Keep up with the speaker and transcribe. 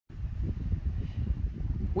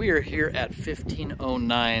We are here at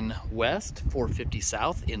 1509 West, 450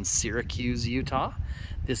 South in Syracuse, Utah.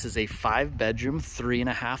 This is a 5-bedroom,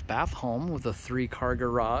 3.5 bath home with a 3-car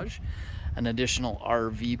garage, an additional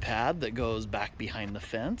RV pad that goes back behind the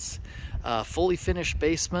fence, fully finished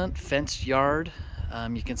basement, fenced yard.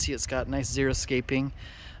 You can see it's got nice xeriscaping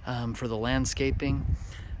for the landscaping.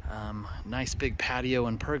 Nice big patio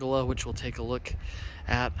and pergola, which we'll take a look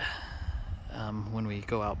at when we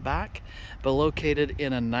go out back, but located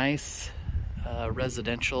in a nice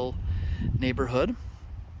residential neighborhood.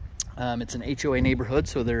 It's an HOA neighborhood,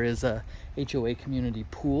 so there is a HOA community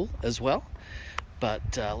pool as well.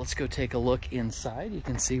 But let's go take a look inside. You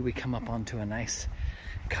can see we come up onto a nice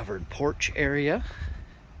covered porch area.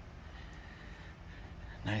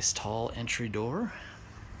 Nice tall entry door.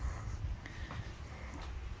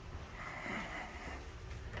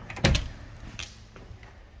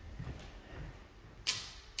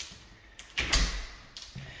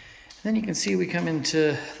 Then you can see we come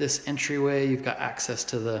into this entryway. You've got access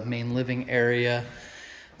to the main living area,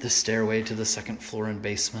 the stairway to the second floor and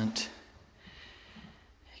basement.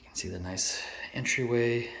 You can see the nice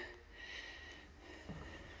entryway.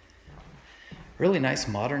 Really nice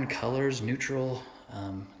modern colors, neutral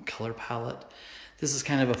color palette. This is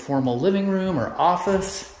kind of a formal living room or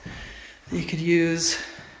office that you could use.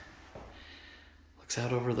 Looks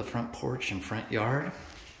out over the front porch and front yard.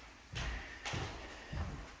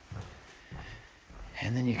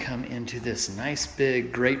 And then you come into this nice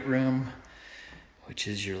big great room, which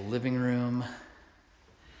is your living room.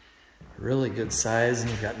 Really good size, and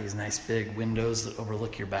you've got these nice big windows that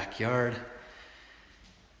overlook your backyard.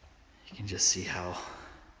 You can just see how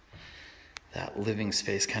that living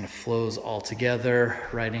space kind of flows all together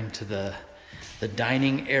right into the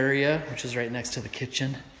dining area, which is right next to the kitchen.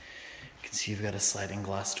 You can see you've got a sliding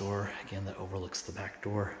glass door, again, that overlooks the back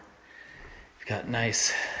door. You've got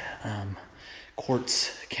nice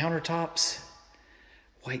quartz countertops,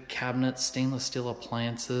 white cabinets, stainless steel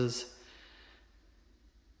appliances.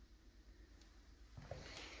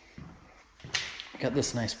 Got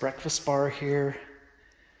this nice breakfast bar here.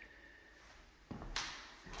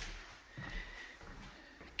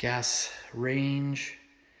 Gas range.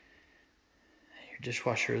 Your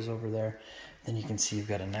dishwasher is over there. Then you can see you've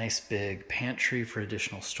got a nice big pantry for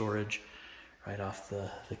additional storage right off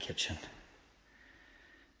the kitchen.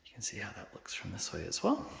 You can see how that looks from this way as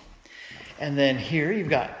well. And then here you've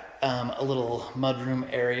got a little mudroom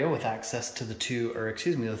area with access to the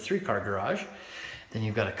 3-car garage. Then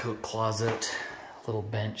you've got a coat closet, a little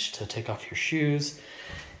bench to take off your shoes.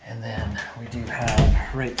 And then we do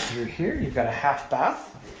have right through here, you've got a half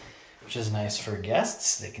bath, which is nice for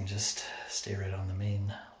guests. They can just stay right on the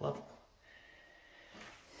main level.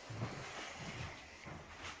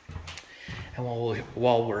 And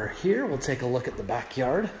while we're here, we'll take a look at the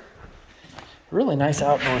backyard. Really nice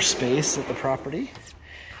outdoor space at the property.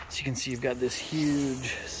 So you can see you've got this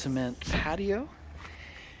huge cement patio.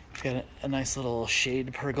 You've got a nice little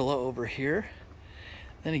shade pergola over here.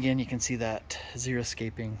 Then again, you can see that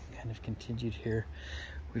xeriscaping kind of continued here.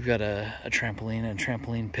 We've got a trampoline and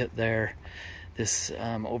trampoline pit there. This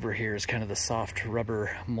over here is kind of the soft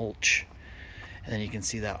rubber mulch. And then you can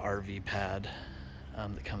see that RV pad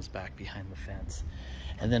that comes back behind the fence.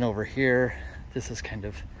 And then over here, this is kind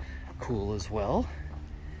of cool as well.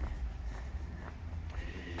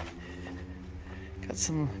 Got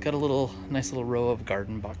a nice little row of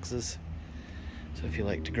garden boxes. So if you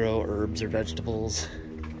like to grow herbs or vegetables,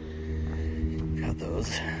 got those.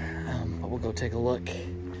 But we'll go take a look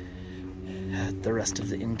at the rest of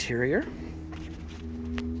the interior.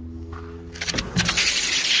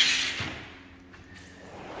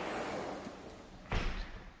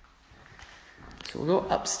 So we'll go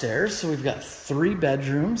upstairs. So we've got 3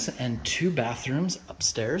 bedrooms and 2 bathrooms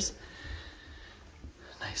upstairs.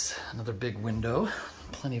 Nice, another big window.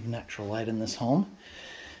 Plenty of natural light in this home.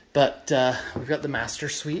 But we've got the master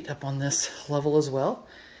suite up on this level as well.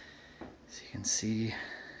 So you can see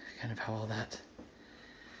kind of how all that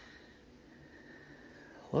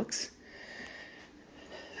looks.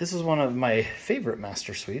 This is one of my favorite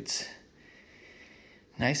master suites.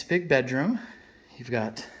 Nice big bedroom. You've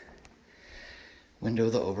got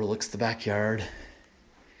window that overlooks the backyard.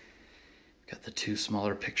 Got the 2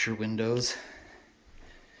 smaller picture windows.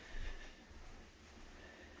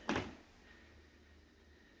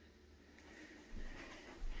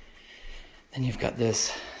 Then you've got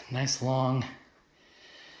this nice long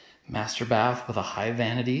master bath with a high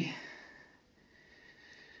vanity,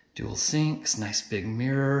 dual sinks, nice big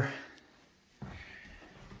mirror. Then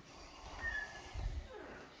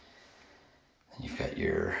you've got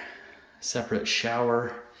your separate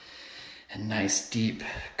shower a nice deep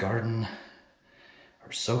garden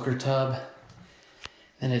or soaker tub.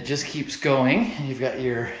 Then it just keeps going. You've got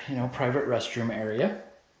your, private restroom area.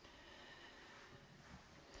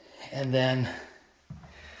 And then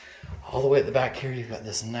all the way at the back here, you've got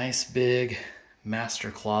this nice big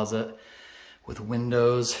master closet with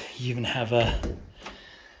windows. You even have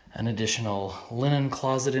an additional linen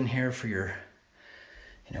closet in here for your,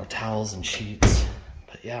 towels and sheets.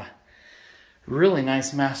 But yeah, really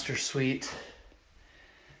nice master suite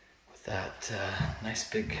with that nice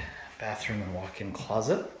big bathroom and walk-in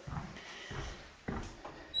closet.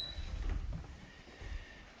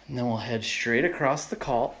 And then we'll head straight across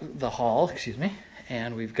the hall,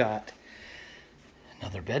 and we've got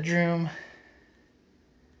another bedroom.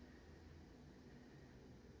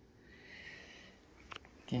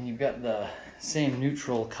 Again, you've got the same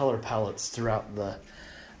neutral color palettes throughout the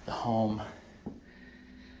home.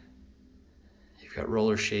 You've got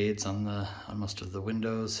roller shades on most of the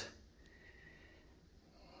windows.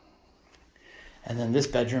 And then this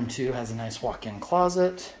bedroom too has a nice walk-in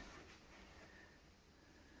closet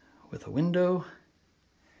with a window.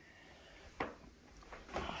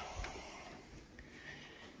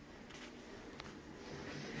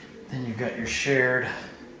 Then you've got your shared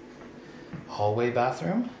hallway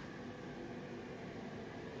bathroom.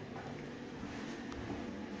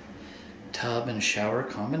 Tub and shower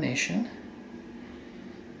combination.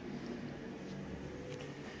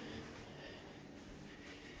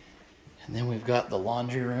 And then we've got the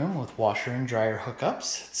laundry room with washer and dryer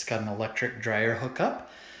hookups. It's got an electric dryer hookup,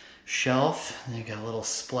 shelf, and you got a little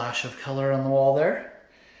splash of color on the wall there,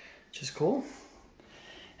 which is cool.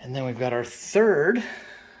 And then we've got our third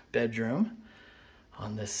bedroom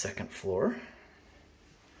on this second floor.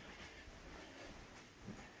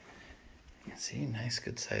 You can see, nice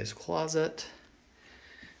good sized closet.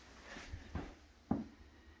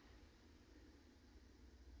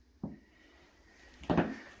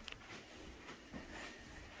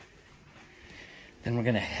 Then we're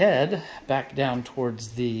going to head back down towards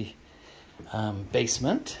the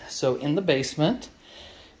basement. So in the basement,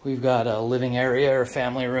 we've got a living area or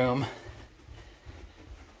family room,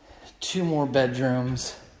 2 more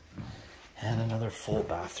bedrooms, and another full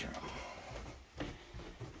bathroom.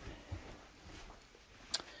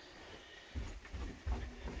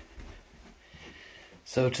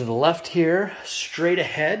 So to the left here, straight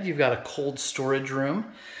ahead, you've got a cold storage room,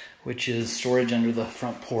 which is storage under the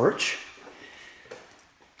front porch.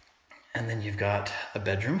 And then you've got a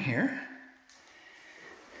bedroom here.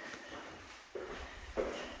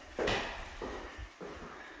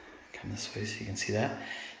 Come this way so you can see that.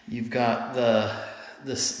 You've got the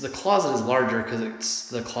closet is larger because it's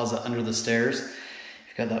the closet under the stairs.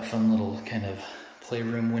 You've got that fun little kind of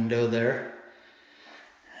playroom window there.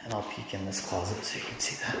 And I'll peek in this closet so you can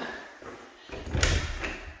see that.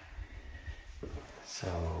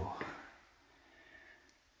 So,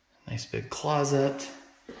 nice big closet.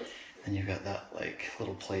 Then you've got that like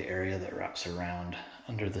little play area that wraps around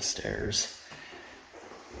under the stairs.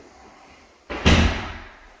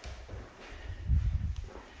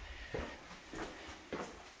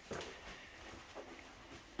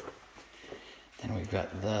 Then we've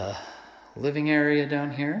got the living area down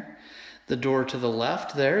here. The door to the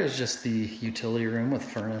left there is just the utility room with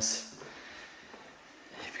furnace.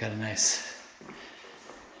 You've got a nice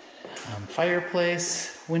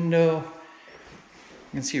fireplace, window.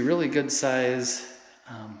 You can see a really good size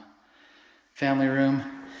family room.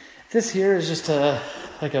 This here is just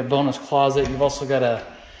like a bonus closet. You've also got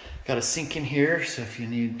a sink in here, so if you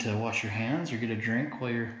need to wash your hands or get a drink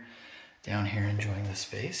while you're down here enjoying the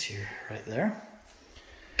space, you're right there.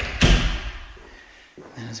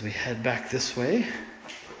 And as we head back this way,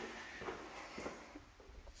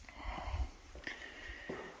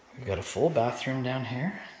 we've got a full bathroom down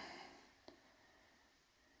here.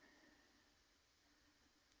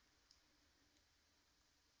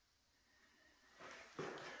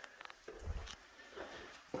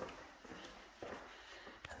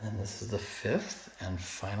 And then this is the 5th and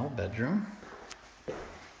final bedroom.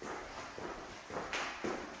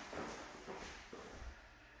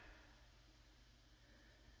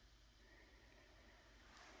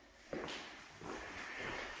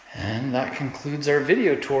 And that concludes our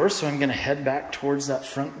video tour, so I'm going to head back towards that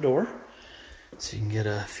front door so you can get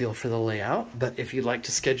a feel for the layout. But if you'd like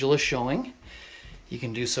to schedule a showing, you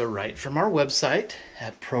can do so right from our website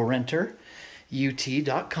at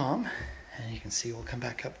prorenterut.com. And you can see we'll come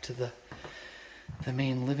back up to the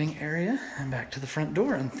main living area and back to the front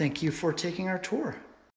door. And thank you for taking our tour.